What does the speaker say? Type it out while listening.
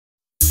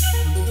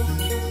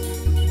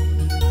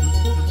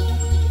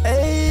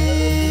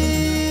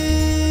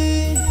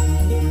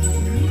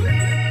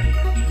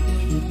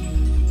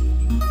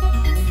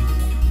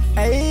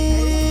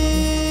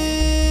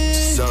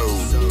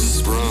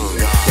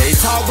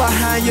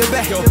behind your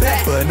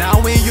back, but now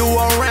when you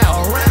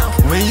around,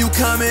 when you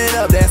coming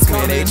up, that's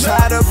when they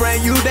try to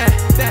bring you down.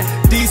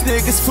 These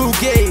niggas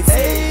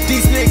fugazi,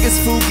 these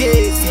niggas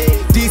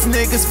fugazi, these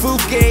niggas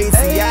fugazi.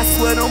 I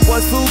swear them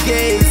boys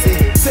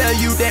fugazi. Tell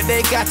you that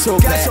they got your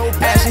back,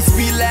 actions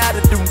be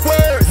louder than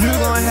words. You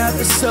gon' have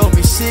to show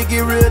me, shit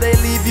get real, they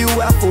leave you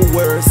out for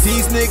words.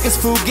 These niggas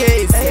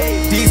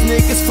fugazi, these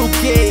niggas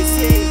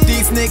fugazi,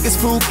 these niggas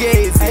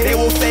fugazi. They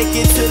will fake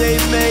it till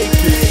they make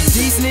it.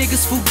 These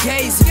niggas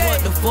fugazi, what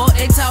the fuck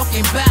they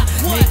talking about?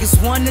 Niggas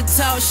wanna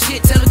talk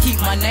shit, tell them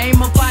keep my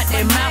name up out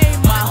their mouth.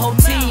 My whole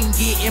team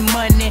getting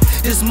money,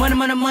 just money,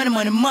 money, money,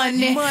 money,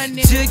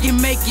 money. Juggy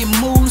making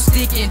moves,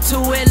 sticking to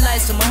it like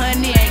some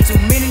honey. Ain't too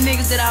many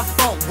niggas that I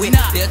fuck with,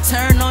 they'll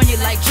turn on you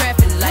like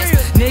traffic lights.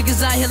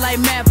 Niggas out here like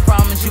math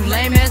problems, you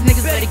lame ass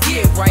niggas better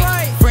get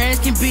right. Friends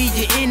can be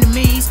your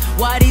enemies,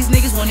 why these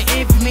niggas wanna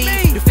envy me?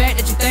 The fact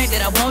that you think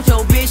that I want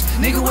your bitch,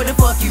 nigga, what the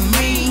fuck you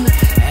mean?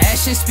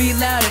 Actions speak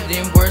louder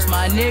than words,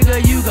 my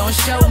nigga, you gon'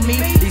 show me.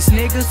 These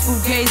niggas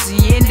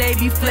fugazi and they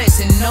be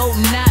flexing, no,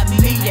 not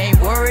me.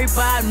 Ain't worried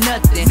about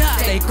nothing,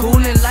 stay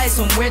coolin' like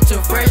some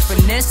winter fresh.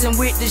 Finessing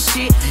with the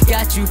shit,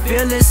 got you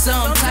feeling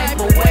some type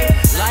of way.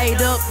 Light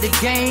up the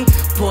game,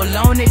 pull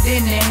on it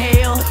in the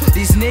hell.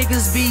 These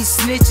niggas be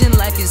snitching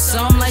like it's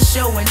some like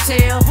show and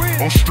tell.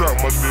 I'm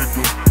strapped, my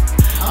nigga.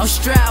 I'm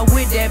strapped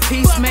with that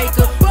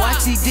peacemaker.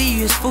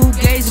 YTD is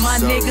fugazi, my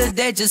nigga,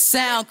 that just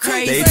sound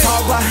crazy. They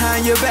talk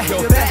behind your back,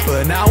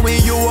 but now when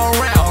you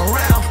around,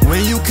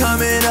 when you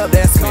coming up,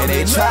 that's when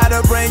they try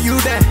to bring you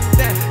down.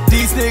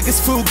 These niggas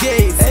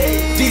fugazi,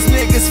 these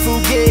niggas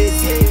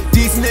fugazi,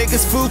 these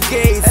niggas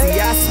fugazi.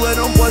 I swear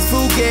them boys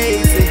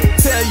fugazi.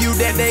 Tell you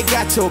that they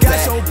got your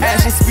back,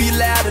 actions be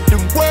louder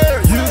than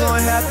words. You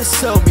gon' have to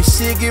show me,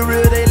 shit get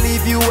real, they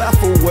leave you out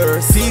for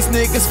words. These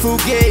niggas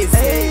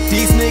fugazi,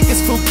 these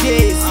niggas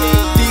fugazi,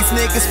 these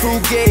niggas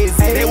fugazi.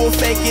 They will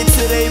fake it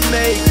till they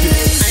make it.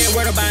 I ain't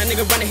worried about a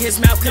nigga running his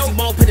mouth cause he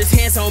won't put his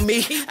hands on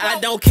me. I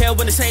don't care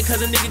what they say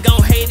cause a nigga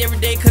gon' hate every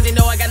day cause they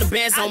know I got the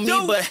bands on me.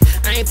 But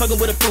I ain't fucking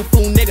with a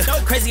foo-foo nigga,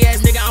 crazy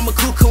ass nigga, I'm a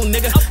cuckoo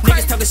nigga.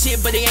 Niggas talking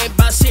shit but they ain't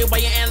about shit, why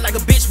you acting like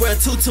a bitch, wear a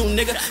tutu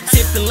nigga.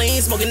 Sippin'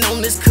 lean, smoking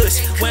on this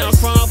kush. Where I'm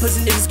from,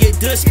 pussy niggas get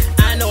dushed.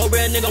 I know a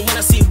real nigga when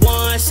I see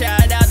one.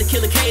 Shout out to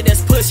Killer K,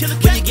 that's push.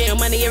 When you getting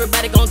money,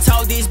 everybody gon'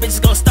 talk. These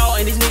bitches gon' stall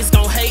and these niggas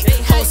gon' hate.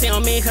 Don't say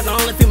I'm mean cause I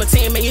only feel my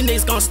team, man, you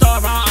niggas gon'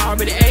 starve, I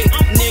already ate.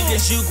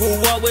 Niggas you grew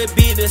up with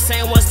be the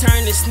same ones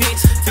turn to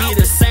snitch. Be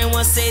the same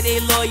ones say they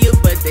loyal,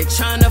 but they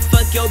tryna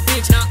fuck your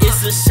bitch.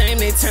 It's a shame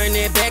they turn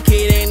their back,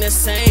 it ain't the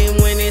same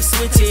when they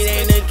switch. It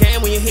ain't a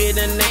game when you hear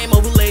the name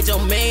of who laid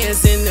your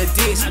mans in the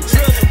ditch.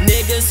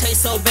 Niggas hate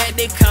so bad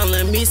they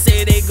callin' me,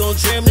 say they gon'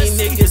 drill me.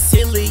 Niggas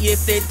silly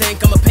if they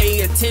think I'ma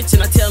pay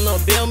attention, I tell them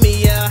bill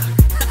me, yeah.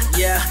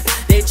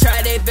 They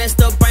try their best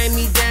to bring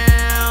me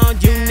down.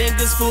 You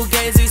niggas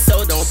fugazi,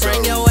 so don't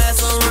bring your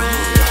ass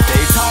around.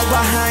 They talk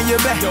behind your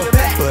back,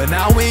 but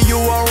now when you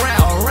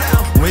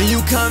around, when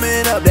you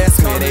coming up,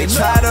 that's when they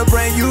try to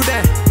bring you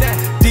down.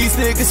 These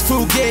niggas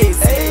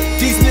fugazi,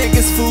 these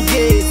niggas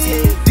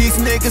fugazi, these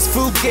niggas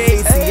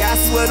fugazi. I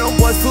swear them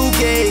boys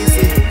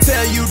fugazi.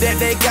 Tell you that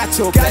they got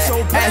your back,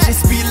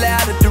 actions be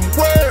louder than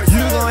words.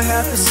 You gon'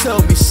 have to show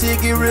me,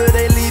 shit get real,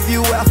 they leave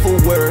you out for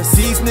words.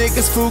 These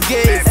niggas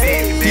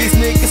fugazi, these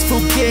niggas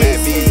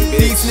fugazi,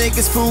 these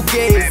niggas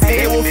fugazi.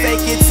 They will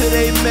fake it till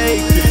they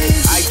make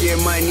it. I get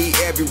money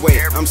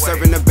everywhere. I'm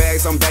serving the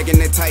bags, I'm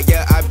bagging it tight.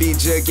 Yeah, I be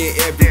jugging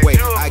everywhere.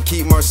 I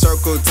keep my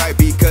circle tight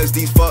because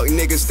these fuck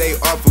niggas stay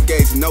off of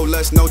gaze. No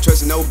lust, no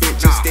trust, no bitch.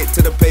 Just stick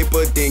to the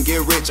paper, then get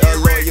rich. A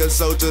loyal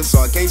soldier, so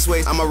I can't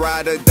switch. I'm a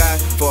ride or die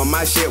for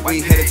my shit. We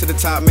headed to the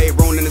top, made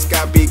room in the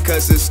sky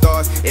because it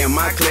stars. In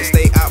my clip,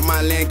 stay out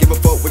my land. Give a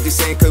fuck what you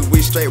saying, cause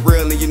we straight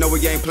real and you know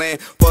we ain't playing.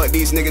 Fuck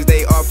these niggas,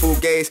 they are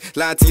fugazi.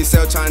 Lying to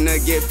yourself, trying to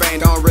get fame.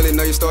 Don't really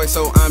know your story,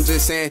 so I'm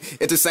just saying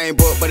it's the same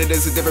book, but it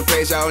is a different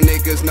page. Y'all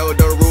niggas know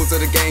the rules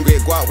of the game.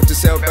 Get guap with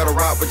yourself, better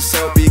rock with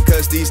yourself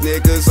because these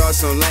niggas are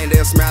some lame.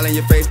 They'll smile in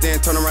your face, then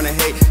turn around and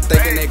hate.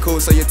 Thinking they cool,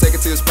 so you take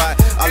it to the spot.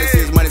 All they see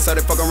is money, so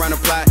they fuck around the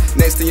plot.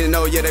 Next thing you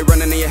know, yeah, they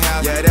running in your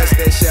house. Yeah, that's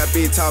that shit I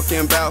be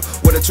talking about.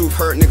 What a truth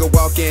hurt nigga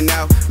walking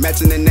out.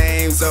 Matching the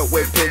names up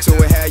with picture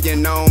with how you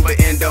known, but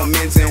end up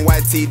mentioning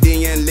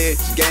YTD and lit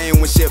game.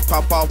 When shit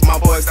pop off, my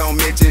boys don't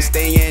mention.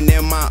 Staying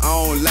in my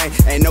own lane,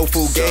 ain't no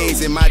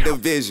fugazi in my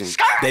division.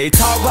 They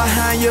talk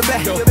behind your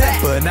back,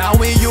 but now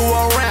when you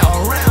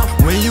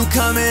around, when you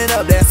coming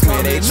up, that's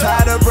when they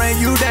try to bring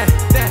you down.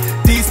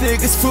 These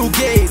niggas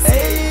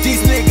fugazi,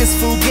 these niggas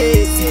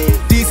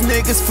fugazi, these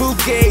niggas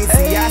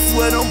fugazi. I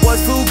swear them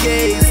boys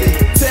fugazi.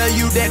 Tell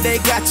you that they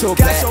got your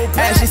back,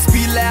 actions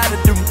be louder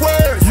than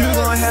words. You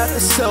gon' have to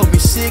show me,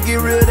 shit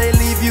get real, they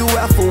leave you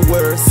out for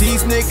words.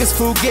 These niggas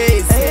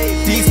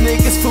fugazi, these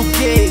niggas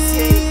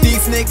fugazi,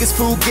 these niggas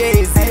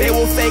fugazi. They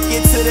will fake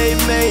it till they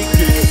make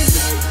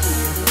it.